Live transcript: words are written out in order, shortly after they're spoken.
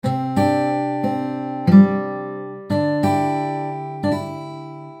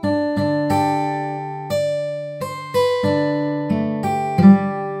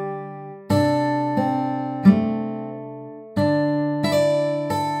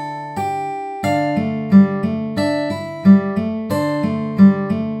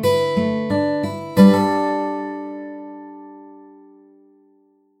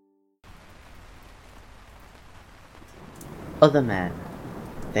Other men,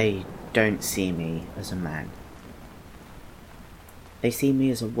 they don't see me as a man. They see me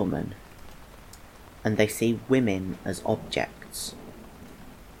as a woman, and they see women as objects,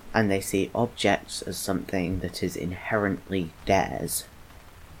 and they see objects as something that is inherently theirs.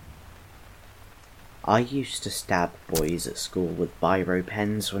 I used to stab boys at school with biro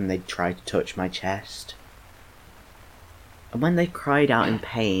pens when they'd try to touch my chest. And when they cried out in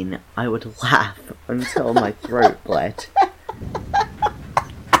pain, I would laugh until my throat bled.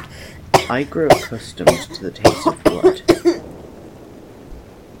 I grew accustomed to the taste of blood.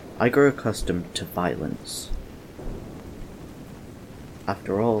 I grew accustomed to violence.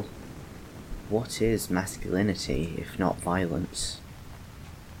 After all, what is masculinity if not violence?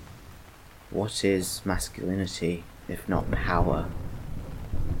 What is masculinity if not power?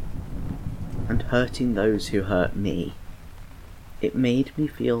 And hurting those who hurt me, it made me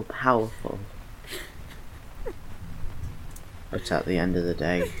feel powerful. But at the end of the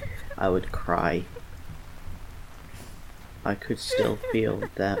day, I would cry. I could still feel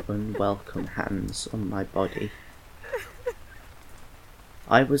their unwelcome hands on my body.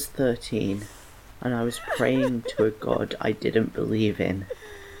 I was 13, and I was praying to a God I didn't believe in,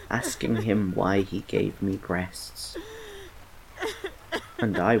 asking him why he gave me breasts.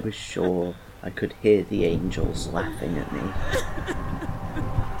 And I was sure I could hear the angels laughing at me.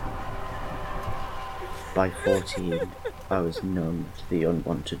 By 14, I was numb to the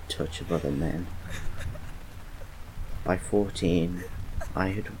unwanted touch of other men. By 14, I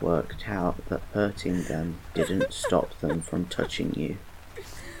had worked out that hurting them didn't stop them from touching you.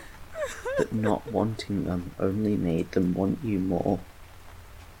 That not wanting them only made them want you more.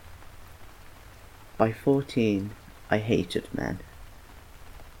 By 14, I hated men.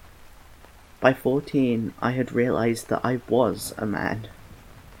 By 14, I had realized that I was a man.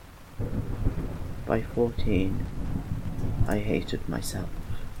 By 14, I hated myself.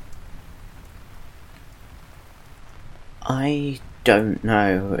 I don't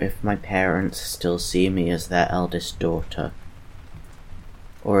know if my parents still see me as their eldest daughter,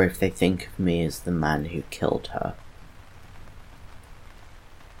 or if they think of me as the man who killed her.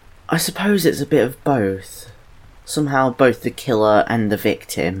 I suppose it's a bit of both. Somehow both the killer and the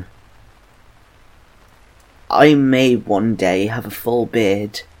victim. I may one day have a full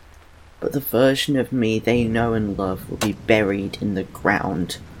beard, but the version of me they know and love will be buried in the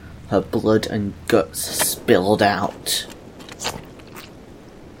ground, her blood and guts spilled out.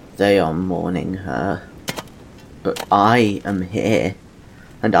 They are mourning her, but I am here,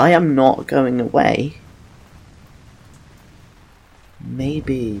 and I am not going away.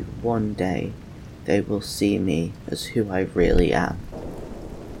 Maybe one day they will see me as who I really am.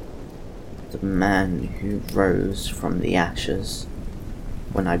 The man who rose from the ashes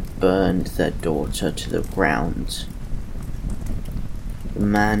when I burned their daughter to the ground. The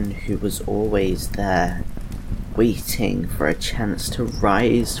man who was always there, waiting for a chance to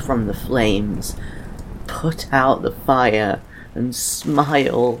rise from the flames, put out the fire, and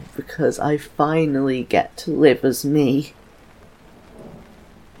smile because I finally get to live as me.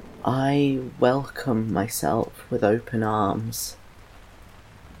 I welcome myself with open arms.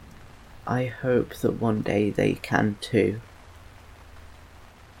 I hope that one day they can too.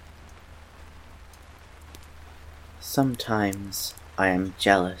 Sometimes I am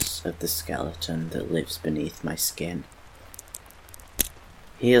jealous of the skeleton that lives beneath my skin.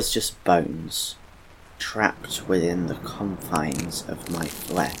 He is just bones, trapped within the confines of my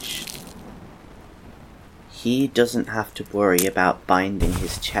flesh. He doesn't have to worry about binding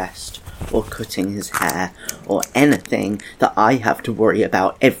his chest, or cutting his hair, or anything that I have to worry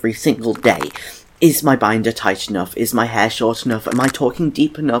about every single day. Is my binder tight enough? Is my hair short enough? Am I talking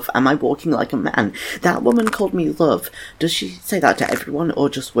deep enough? Am I walking like a man? That woman called me love. Does she say that to everyone or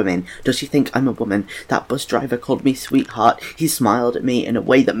just women? Does she think I'm a woman? That bus driver called me sweetheart. He smiled at me in a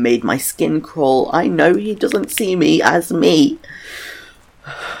way that made my skin crawl. I know he doesn't see me as me.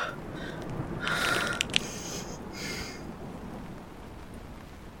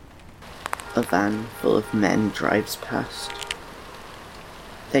 A van full of men drives past.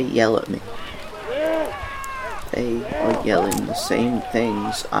 They yell at me. They are yelling the same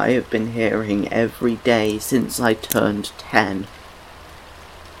things I have been hearing every day since I turned 10.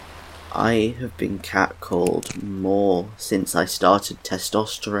 I have been catcalled more since I started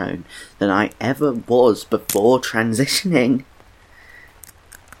testosterone than I ever was before transitioning.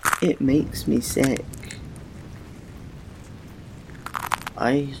 It makes me sick.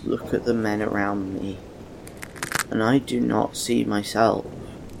 I look at the men around me, and I do not see myself.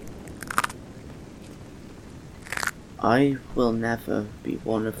 I will never be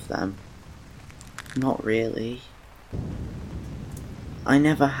one of them. Not really. I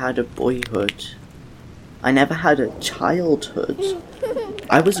never had a boyhood. I never had a childhood.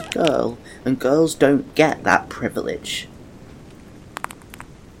 I was a girl, and girls don't get that privilege.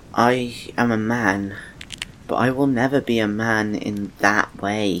 I am a man, but I will never be a man in that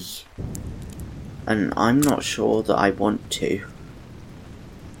way. And I'm not sure that I want to.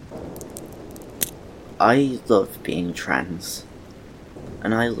 I love being trans,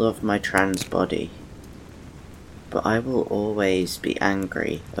 and I love my trans body. But I will always be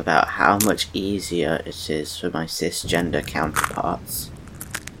angry about how much easier it is for my cisgender counterparts.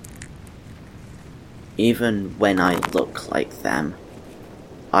 Even when I look like them,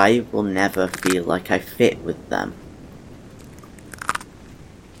 I will never feel like I fit with them.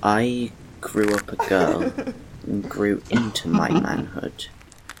 I grew up a girl and grew into my manhood.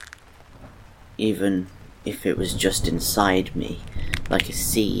 Even if it was just inside me, like a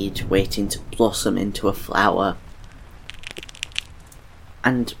seed waiting to blossom into a flower.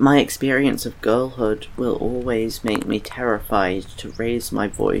 And my experience of girlhood will always make me terrified to raise my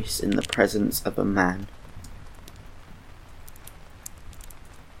voice in the presence of a man.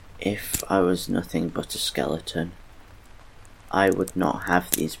 If I was nothing but a skeleton, I would not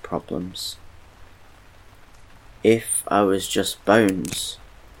have these problems. If I was just bones,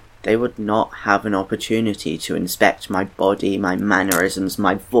 they would not have an opportunity to inspect my body, my mannerisms,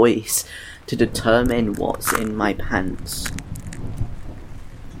 my voice, to determine what's in my pants.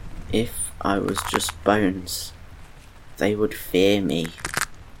 If I was just bones, they would fear me.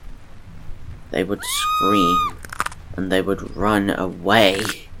 They would scream, and they would run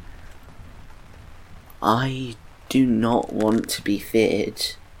away. I do not want to be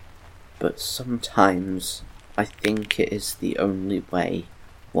feared, but sometimes I think it is the only way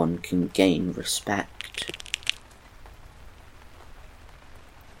one can gain respect.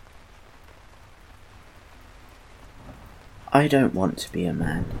 I don't want to be a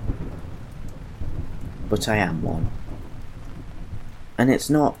man, but I am one. And it's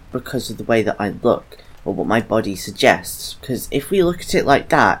not because of the way that I look or what my body suggests, because if we look at it like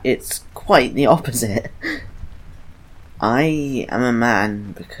that, it's quite the opposite. I am a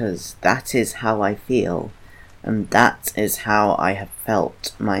man because that is how I feel, and that is how I have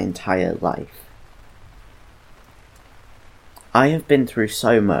felt my entire life. I have been through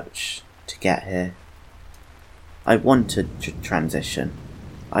so much to get here. I wanted to transition.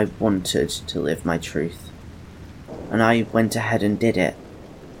 I wanted to live my truth. And I went ahead and did it.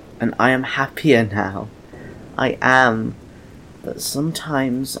 And I am happier now. I am. But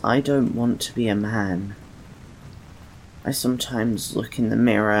sometimes I don't want to be a man. I sometimes look in the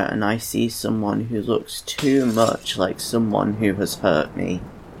mirror and I see someone who looks too much like someone who has hurt me.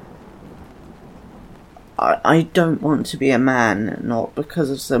 I don't want to be a man, not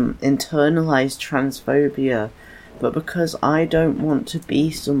because of some internalized transphobia, but because I don't want to be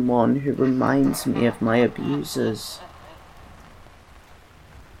someone who reminds me of my abusers.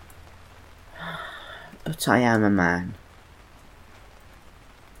 But I am a man.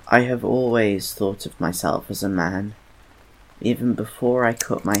 I have always thought of myself as a man, even before I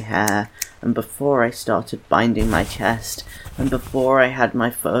cut my hair, and before I started binding my chest, and before I had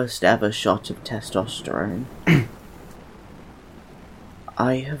my first ever shot of testosterone.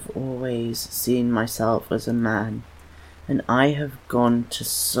 I have always seen myself as a man, and I have gone to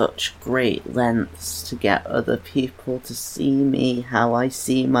such great lengths to get other people to see me how I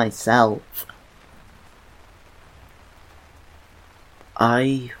see myself.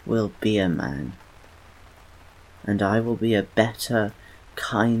 I will be a man, and I will be a better,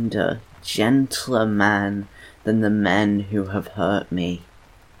 kinder, gentler man than the men who have hurt me.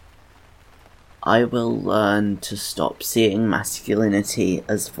 I will learn to stop seeing masculinity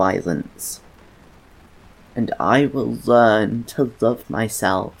as violence, and I will learn to love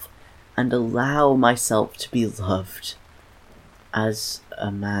myself and allow myself to be loved as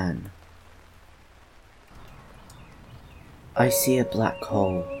a man. I see a black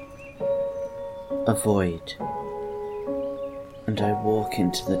hole, a void, and I walk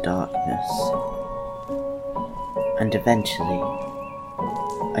into the darkness. And eventually,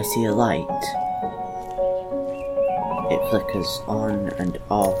 I see a light. It flickers on and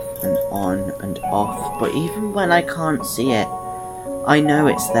off and on and off, but even when I can't see it, I know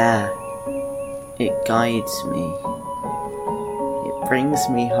it's there. It guides me. It brings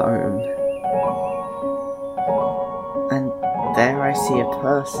me home. And there I see a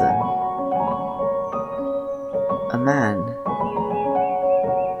person. A man.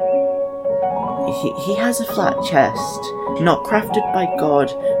 He has a flat chest, not crafted by God,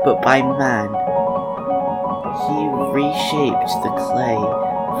 but by man. He reshaped the clay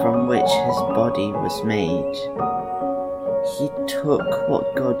from which his body was made. He took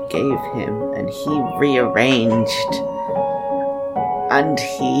what God gave him and he rearranged. And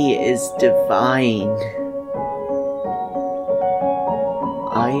he is divine.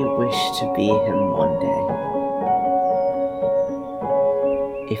 I wish to be him one day.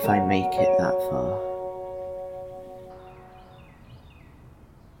 If I make it that far.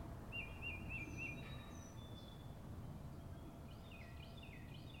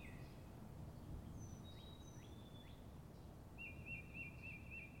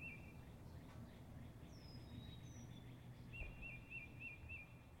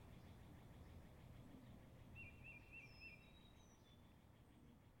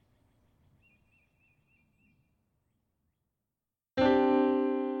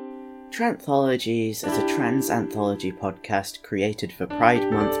 Tranthologies is a trans anthology podcast created for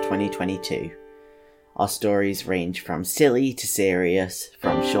Pride Month 2022. Our stories range from silly to serious,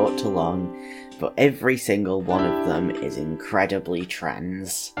 from short to long, but every single one of them is incredibly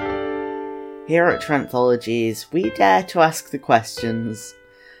trans. Here at Tranthologies, we dare to ask the questions.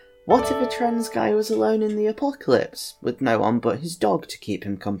 What if a trans guy was alone in the apocalypse, with no one but his dog to keep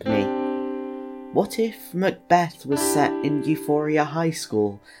him company? What if Macbeth was set in Euphoria High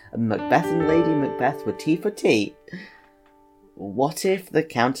School, and Macbeth and Lady Macbeth were T for T? What if the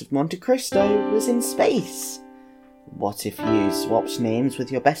Count of Monte Cristo was in space? What if you swapped names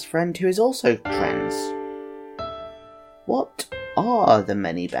with your best friend who is also trans? What are the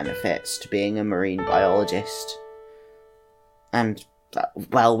many benefits to being a marine biologist? And,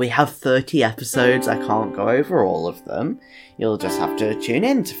 well, we have 30 episodes, I can't go over all of them. You'll just have to tune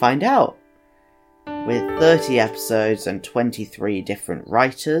in to find out. With 30 episodes and 23 different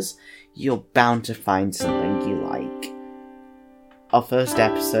writers, you're bound to find something you like. Our first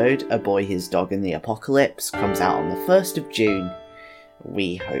episode, A Boy, His Dog and the Apocalypse, comes out on the 1st of June.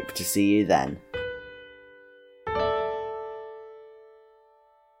 We hope to see you then.